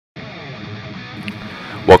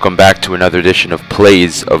Welcome back to another edition of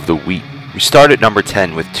Plays of the Week. We start at number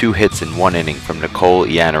 10 with 2 hits in 1 inning from Nicole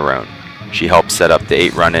Iannarone. She helped set up the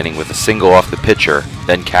 8-run inning with a single off the pitcher,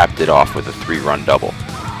 then capped it off with a 3-run double.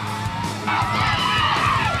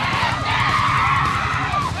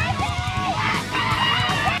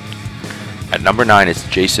 At number 9 is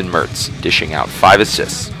Jason Mertz, dishing out 5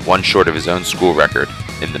 assists, 1 short of his own school record,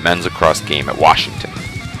 in the men's lacrosse game at Washington.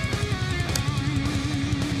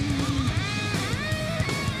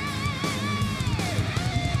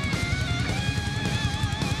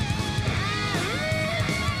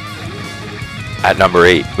 At number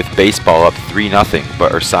 8, with baseball up 3-0,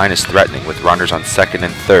 but her sign is threatening with runners on second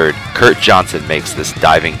and third, Kurt Johnson makes this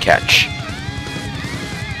diving catch.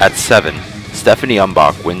 At 7, Stephanie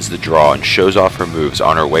Umbach wins the draw and shows off her moves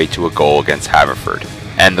on her way to a goal against Haverford,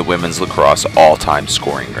 and the women's lacrosse all-time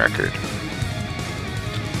scoring record.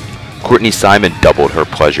 Courtney Simon doubled her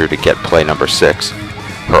pleasure to get play number 6.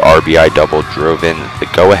 Her RBI double drove in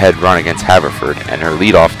the go-ahead run against Haverford, and her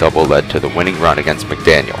leadoff double led to the winning run against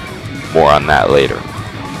McDaniel. More on that later.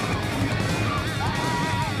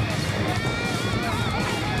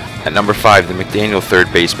 At number 5, the McDaniel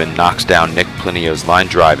third baseman knocks down Nick Plinio's line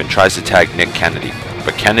drive and tries to tag Nick Kennedy,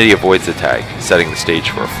 but Kennedy avoids the tag, setting the stage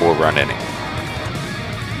for a 4-run inning.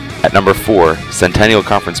 At number 4, Centennial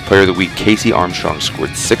Conference Player of the Week Casey Armstrong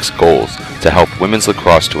scored 6 goals to help women's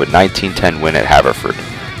lacrosse to a 19-10 win at Haverford.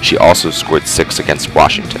 She also scored 6 against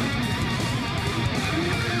Washington.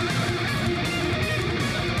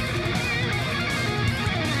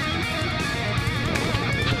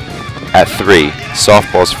 At 3,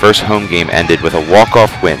 softball's first home game ended with a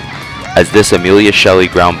walk-off win, as this Amelia Shelley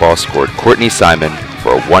ground ball scored Courtney Simon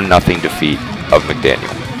for a 1-0 defeat of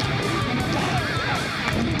McDaniel.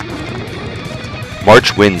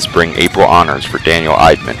 March wins bring April honors for Daniel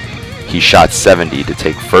Eidman. He shot 70 to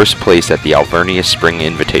take first place at the Alvernia Spring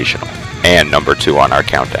Invitational, and number 2 on our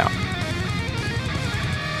countdown.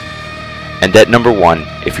 And at number 1,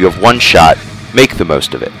 if you have one shot, make the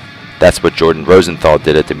most of it. That's what Jordan Rosenthal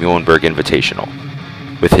did at the Muhlenberg Invitational.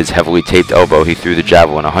 With his heavily taped elbow, he threw the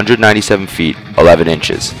javelin 197 feet, 11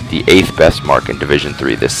 inches, the 8th best mark in Division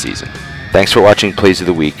III this season. Thanks for watching Plays of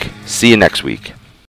the Week. See you next week.